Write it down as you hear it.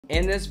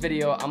In this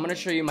video, I'm gonna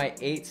show you my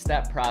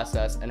 8-step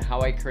process and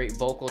how I create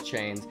vocal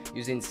chains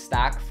using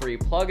stock free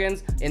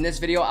plugins. In this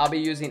video, I'll be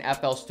using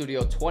FL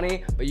Studio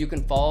 20, but you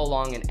can follow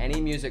along in any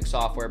music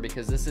software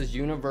because this is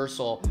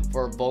universal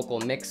for vocal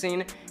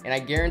mixing. And I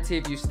guarantee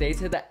if you stay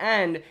to the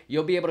end,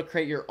 you'll be able to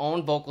create your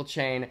own vocal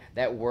chain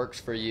that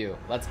works for you.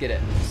 Let's get it.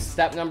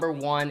 Step number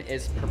 1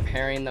 is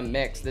preparing the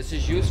mix. This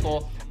is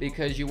useful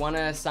because you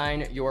wanna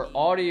assign your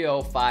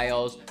audio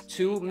files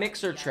to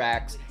mixer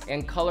tracks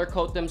and color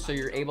code them so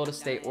you're able to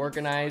stay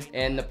organized,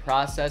 and the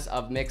process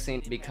of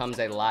mixing becomes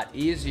a lot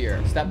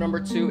easier. Step number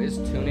 2 is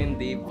tuning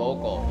the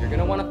vocal. You're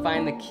gonna wanna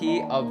find the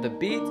key of the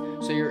beat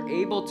so you're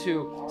able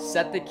to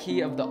set the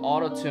key of the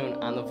auto tune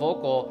on the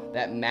vocal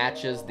that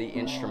matches the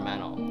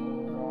instrumental.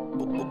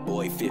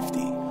 Boy 50.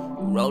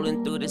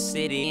 Rolling through the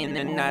city in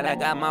the night, I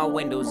got my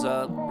windows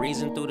up.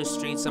 Breezing through the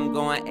streets, I'm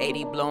going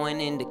 80,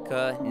 blowing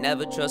indica.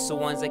 Never trust the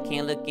ones that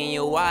can't look in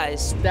your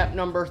eyes. Step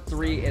number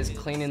 3 is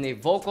cleaning the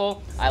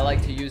vocal. I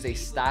like to use a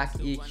stock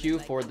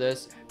EQ for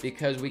this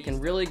because we can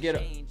really get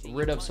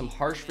rid of some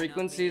harsh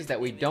frequencies that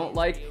we don't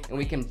like, and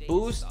we can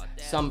boost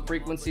some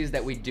frequencies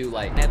that we do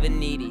like. Never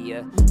needed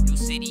ya. New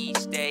city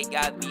each day,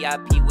 got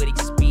VIP with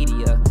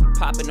Expedia.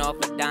 Popping off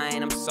a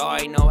dime, I'm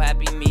sorry, no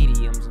happy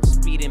mediums.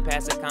 Speeding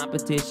past the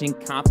competition,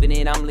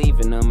 confident I'm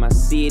leaving them. I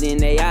see it in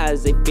their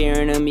eyes, they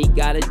fearing them, he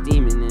got a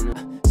demon in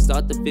them.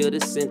 Start to feel the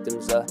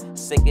symptoms,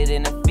 sicker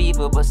than a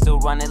fever, but still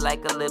running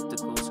like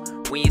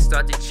ellipticals. When you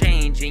start to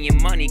change and your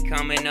money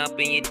coming up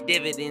and your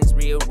dividends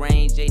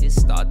rearrange, they just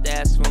start to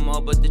ask for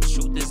more, but the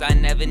truth is I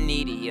never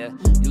needed ya.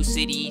 New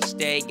city each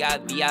day,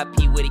 got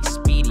VIP with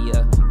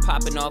Expedia.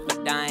 Popping off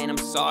a dime, I'm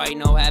sorry,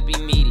 no happy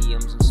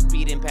mediums.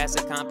 Speeding past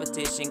the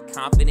competition,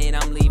 confident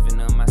I'm leaving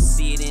them. I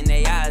see it in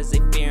their eyes, they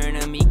fearing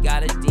him, he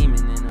got a demon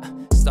in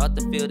them. Start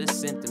to feel the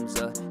symptoms,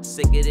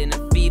 sicker than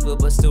a fever,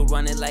 but still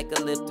running like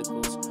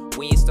ellipticals.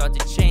 When you start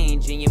to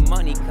change and your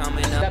money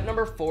coming up. Step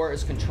number 4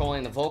 is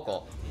controlling the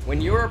vocal. When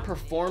you're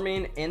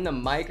performing in the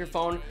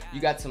microphone,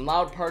 you got some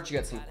loud parts, you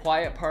got some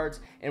quiet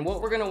parts, and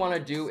what we're gonna wanna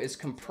do is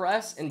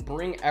compress and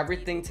bring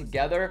everything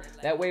together.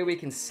 That way we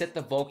can sit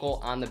the vocal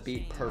on the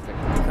beat perfectly.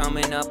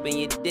 Coming up and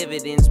your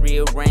dividends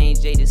rearrange,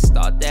 they just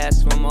start to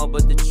ask for more,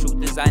 but the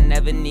truth is I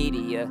never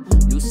needed ya.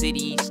 New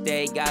city each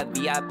day, got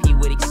VIP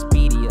with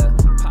Expedia.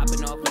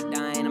 Popping off a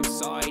dime, I'm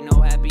sorry,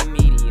 no happy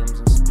mediums.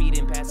 I'm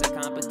speeding past the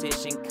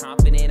competition,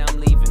 confident I'm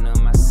leaving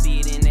them. I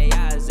see it in their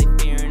eyes, they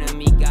fearing him,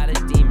 he got a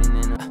demon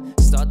in them.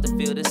 Start to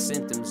feel the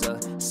symptoms,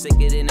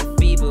 sicker than a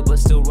fever, but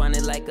still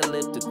running like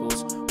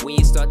ellipticals. When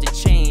you start to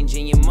change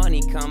and your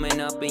money coming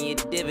up and your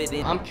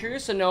dividend. I'm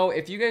curious to know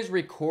if you guys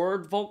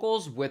record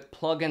vocals with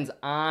plugins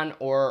on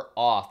or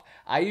off.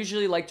 I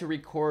usually like to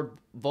record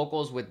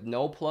vocals with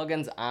no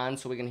plugins on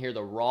so we can hear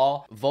the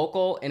raw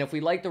vocal, and if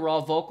we like the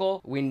raw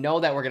vocal, we know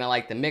that we're gonna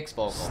like the mixed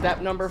vocal.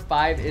 Step number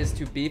 5 is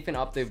to beefing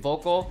up the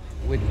vocal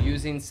with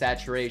using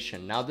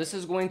saturation. Now this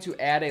is going to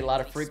add a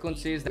lot of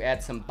frequencies to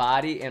add some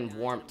body and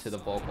warmth to the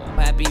vocal.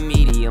 Happy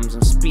mediums,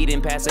 I'm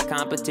speeding past the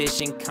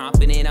competition,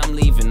 confident I'm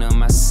leaving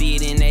them. I see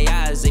it in their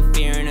eyes, they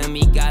fearing him,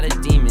 he got a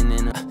demon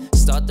in them.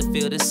 Start to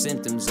feel the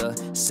symptoms,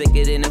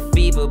 sicker than a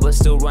fever, but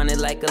still running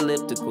like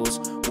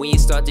ellipticals. When you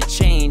start to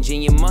change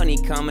and your money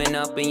coming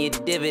up and your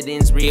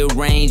dividends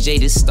rearrange, they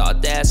just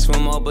start to ask for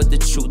more, but the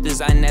truth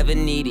is I never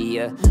needed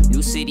ya.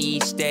 New city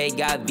each day,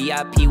 got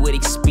VIP with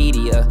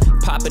Expedia.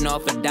 Popping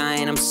off a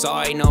dime, I'm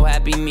sorry, no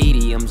happy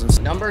mediums.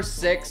 Number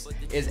 6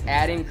 is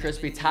adding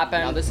crispy top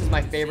end. Now this is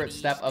my favorite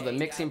step of the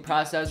mixing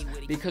process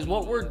because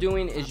what we're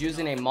doing is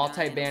using a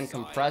multi-band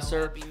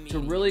compressor to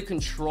really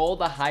control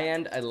the high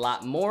end a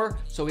lot more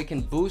so we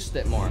can boost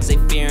it more. They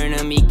fearing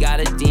him, he got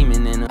a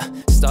demon in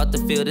him. Start to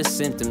feel the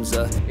symptoms,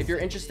 If you're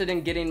interested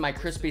in getting my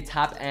crispy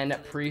top end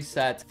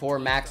preset for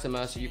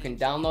Maximus, you can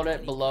download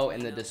it below in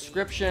the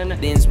description.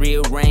 Things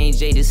rearrange,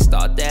 they just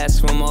start to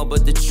ask for more,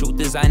 but the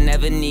truth is I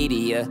never needed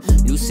ya.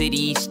 New city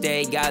each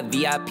day, got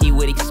VIP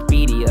with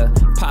Expedia.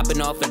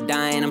 Popping off a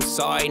dime, I'm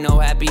sorry, no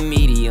happy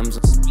mediums.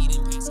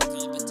 Speeding past the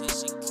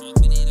competition,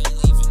 confident I'm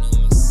leaving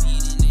them. I see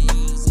it in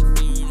their eyes,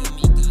 they fearing him,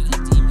 he got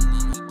a demon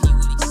in him.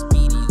 With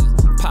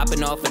Expedia.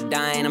 Popping off a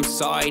dime, I'm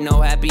sorry,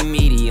 no happy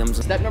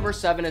mediums. Step number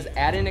 7 is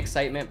adding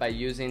excitement by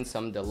using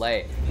some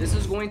delay. This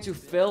is going to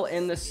fill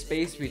in the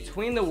space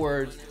between the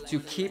words to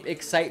keep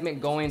excitement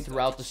going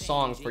throughout the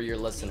song for your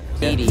listeners.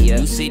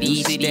 New city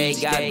each day,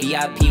 got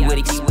VIP with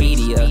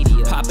Expedia.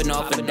 Popping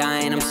off a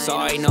dime, I'm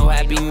sorry, no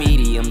happy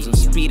mediums. I'm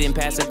speeding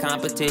past the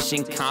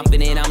competition,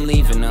 confident I'm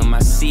leaving them. I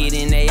see it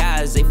in their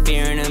eyes, they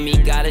fearing him, he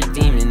got a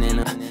demon in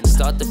him.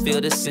 Start to feel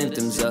the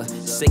symptoms,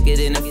 sicker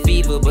than a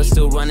fever, but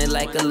still running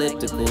like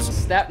ellipticals.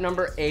 Step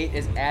number 8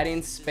 is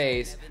adding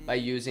space by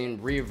using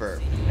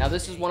reverb. Now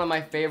this is one of my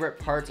favorite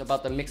parts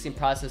about the mixing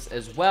process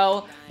as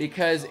well,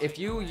 because if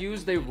you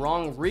use the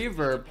wrong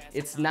reverb,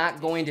 it's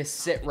not going to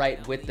sit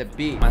right with the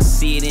beat. I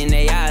see it in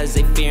their eyes,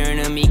 they fearing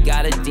him, he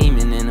got a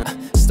demon in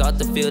him. Start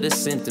to feel the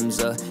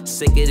symptoms,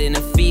 sicker than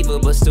a fever,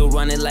 but still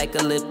running like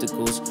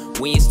ellipticals.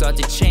 When you start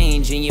to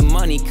change and your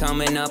money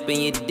coming up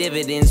and your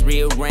dividends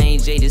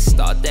rearrange, they just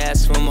start to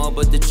ask for more,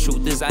 but the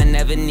truth is I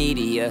never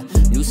needed ya.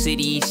 New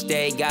city each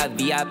day, got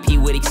VIP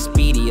with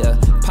Expedia.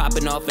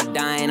 Popping off a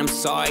dime, I'm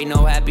sorry,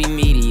 no happy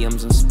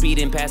mediums. I'm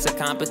speeding past the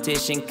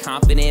competition,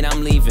 confident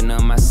I'm leaving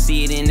them. I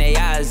see it in their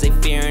eyes, they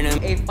fearing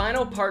them. A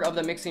final part of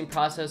the mixing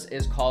process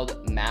is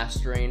called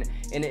mastering,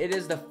 and it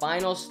is the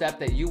final step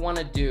that you want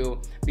to do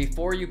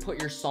before you put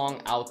your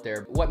song out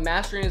there. What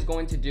mastering is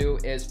going to do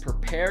is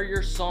prepare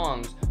your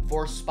songs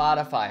for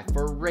Spotify,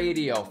 for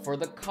radio, for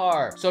the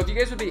car. So if you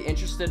guys would be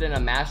interested in a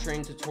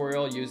mastering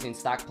tutorial using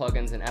stock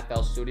plugins in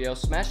FL Studio,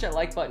 smash that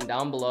like button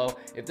down below.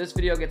 If this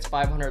video gets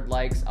 500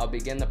 likes, I'll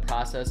begin the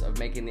process of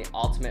making the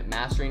ultimate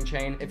mastering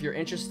chain. If you're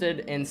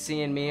interested in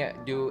seeing me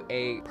do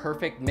a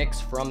perfect mix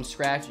from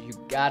scratch, you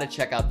gotta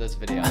check out this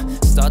video.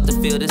 Start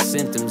to feel the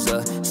symptoms,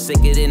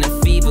 sicker than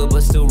a fever,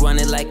 but still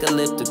running like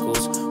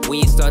ellipticals. When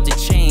you start to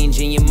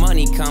change and your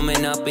money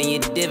coming up and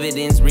your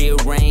dividends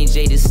rearrange,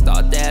 they just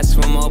start to ask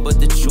for more, but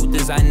the truth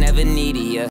is I never needed ya.